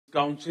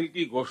Council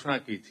की घोषणा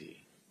की थी।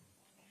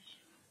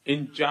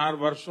 इन 4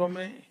 वर्षों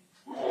में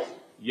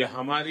यह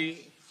हमारी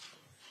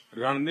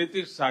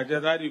रणनीतिक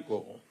साझेदारी को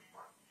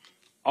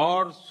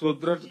और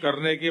सुदृढ़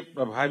करने के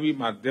प्रभावी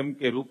माध्यम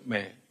के रूप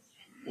में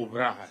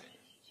उभरा है।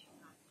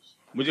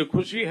 मुझे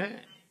खुशी है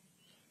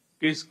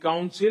कि इस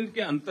काउंसिल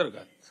के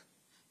अंतर्गत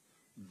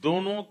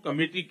दोनों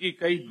कमेटी की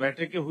कई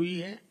बैठकें हुई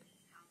हैं,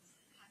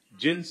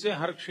 जिनसे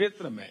हर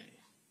क्षेत्र में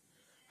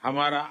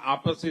हमारा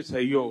आपसी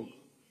सहयोग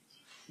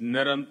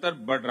निरंतर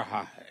बढ़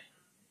रहा है।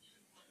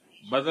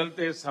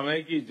 बदलते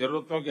समय की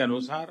जरूरतों के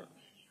अनुसार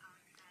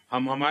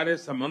हम हमारे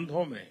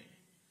संबंधों में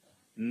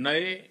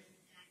नए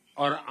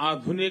और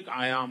आधुनिक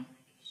आयाम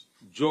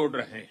जोड़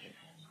रहे हैं।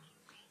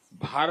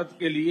 भारत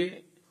के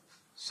लिए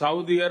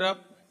सऊदी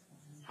अरब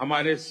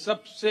हमारे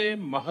सबसे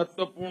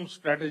महत्वपूर्ण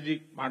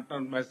स्ट्रैटेजिक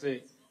पार्टनर में से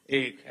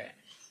एक है।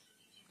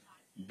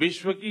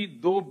 विश्व की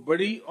 2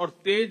 बड़ी और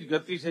तेज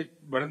गति से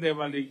बढ़ने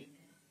वाली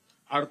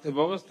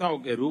अर्थव्यवस्थाओं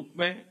के रूप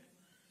में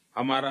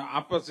हमारा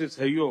आपसी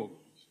सहयोग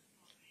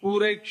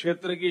पूरे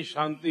क्षेत्र की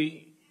शांति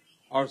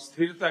और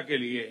स्थिरता के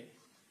लिए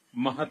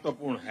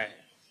महत्वपूर्ण है।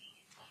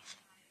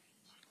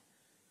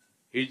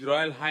 हिज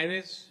रॉयल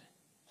हाइनेस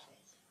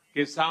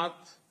के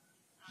साथ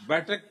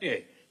बैठक के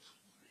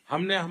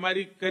हमने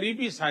हमारी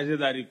करीबी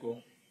साझेदारी को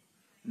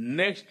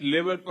नेक्स्ट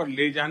लेवल पर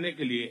ले जाने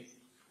के लिए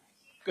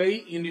कई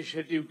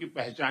इनिशिएटिव की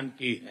पहचान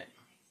की है।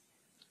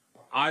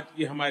 आज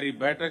की हमारी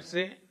बैठक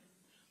से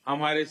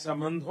हमारे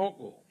संबंधों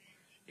को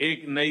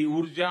एक नई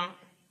ऊर्जा,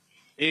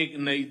 एक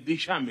नई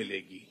दिशा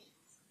मिलेगी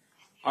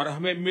और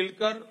हमें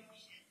मिलकर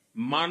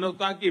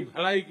मानवता की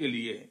भलाई के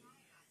लिए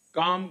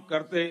काम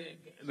करते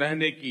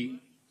रहने की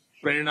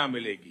प्रेरणा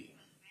मिलेगी।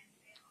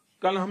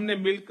 कल हमने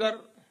मिलकर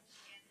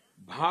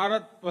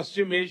भारत,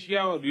 पश्चिम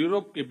एशिया और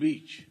यूरोप के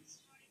बीच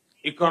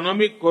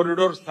इकोनॉमिक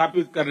कॉरिडोर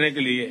स्थापित करने के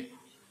लिए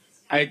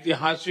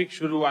ऐतिहासिक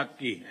शुरुआत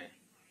की है।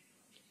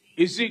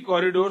 इसी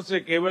कॉरिडोर से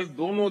केवल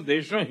दोनों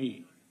देशों ही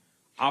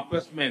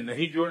आपस में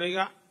नहीं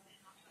जोड़ेगा,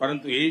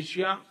 परंतु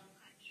एशिया,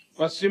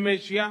 पश्चिम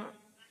एशिया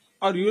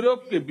और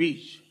यूरोप के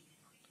बीच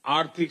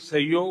आर्थिक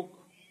सहयोग,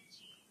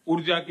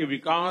 ऊर्जा के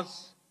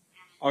विकास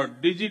और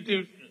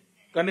डिजिटल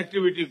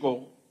कनेक्टिविटी को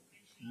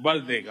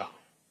बल देगा।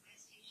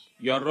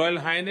 योर रॉयल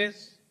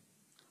हाइनेस,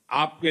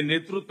 आपके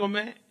नेतृत्व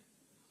में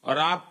और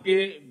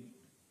आपके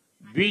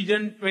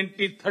विजन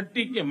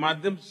 2030 के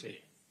माध्यम से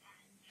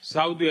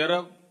सऊदी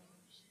अरब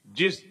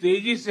जिस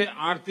तेजी से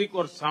आर्थिक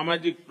और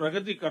सामाजिक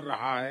प्रगति कर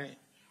रहा है,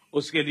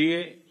 उसके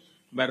लिए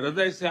मैं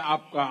हृदय से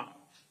आपका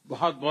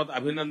बहुत बहुत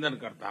अभिनंदन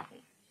करता हूं।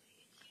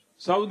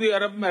 सऊदी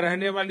अरब में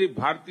रहने वाली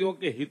भारतीयों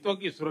के हितों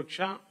की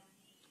सुरक्षा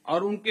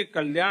और उनके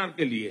कल्याण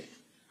के लिए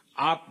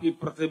आपकी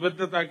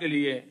प्रतिबद्धता के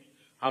लिए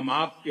हम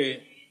आपके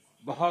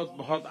बहुत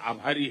बहुत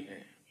आभारी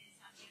हैं।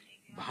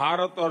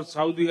 भारत और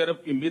सऊदी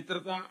अरब की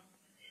मित्रता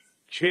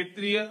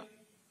क्षेत्रीय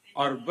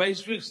और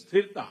वैश्विक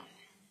स्थिरता,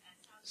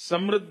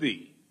 समृद्धि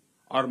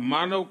और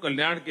मानव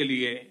कल्याण के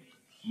लिए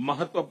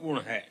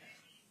महत्वपूर्ण है।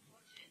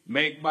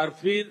 मैं एक बार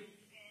फिर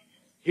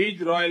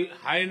हिज रॉयल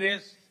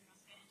हाइनेस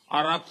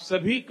और आप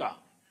सभी का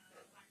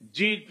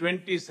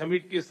G20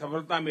 समिट की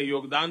सफलता में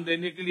योगदान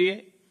देने के लिए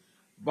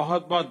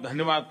बहुत बहुत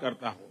धन्यवाद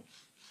करता हूं।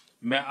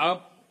 मैं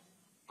अब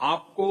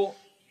आपको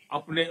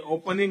अपने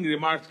ओपनिंग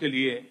रिमार्क्स के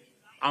लिए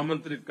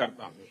आमंत्रित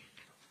करता हूं।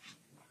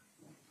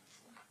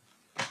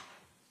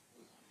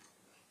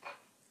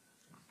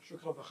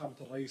 شكرا فخامة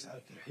الرئيس على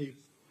الترحيب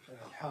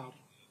الحار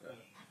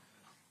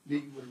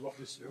لي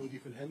والوفد السعودي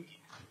في الهند.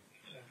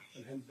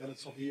 الهند بلد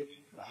صديق،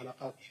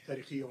 علاقات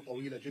تاريخية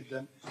وطويلة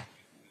جدا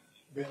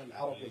بين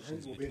العرب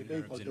والهند وبين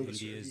الدولة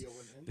السعودية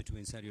والهند.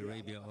 Between Saudi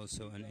Arabia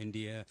also and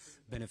India,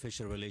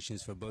 beneficial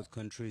relations for both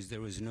countries.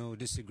 There was no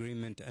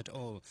disagreement at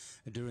all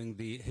during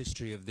the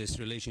history of this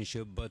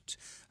relationship, but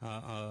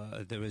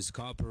there is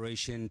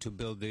cooperation to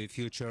build the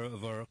future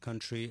of our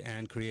country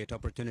and create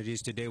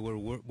opportunities. Today we're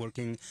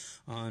working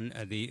on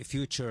the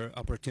future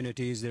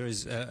opportunities. There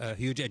is a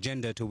huge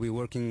agenda to be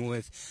working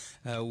with.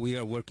 We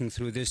are working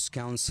through this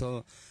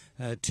council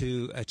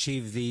to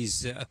achieve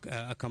these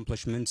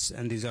accomplishments,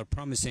 and these are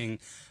promising,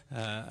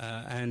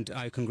 and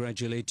I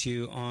congratulate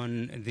you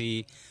on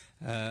the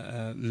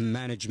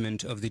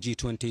management of the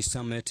G20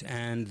 summit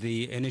and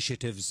the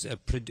initiatives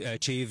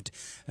achieved,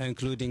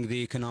 including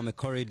the economic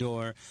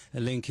corridor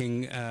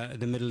linking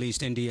the Middle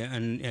East, India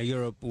and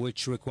Europe,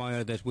 which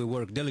require that we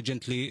work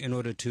diligently in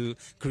order to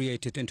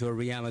create it into a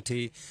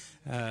reality.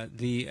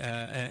 The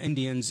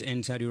Indians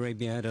in Saudi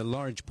Arabia had a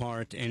large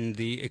part in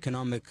the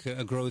economic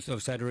growth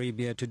of Saudi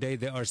Arabia. Today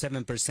they are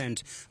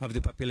 7% of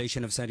the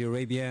population of Saudi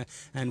Arabia,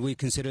 and we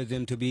consider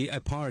them to be a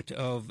part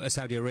of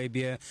Saudi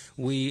Arabia.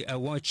 We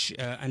watch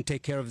and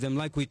take care of them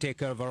like we take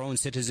care of our own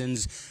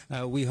citizens.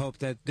 We hope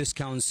that this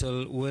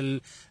council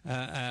will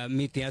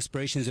meet the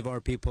aspirations of our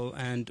people,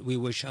 and we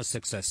wish us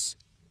success.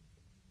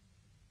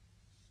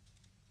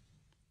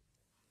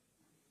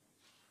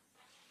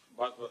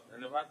 बहुत बहुत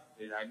धन्यवाद।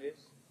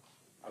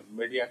 अब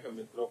media के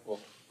मित्रों को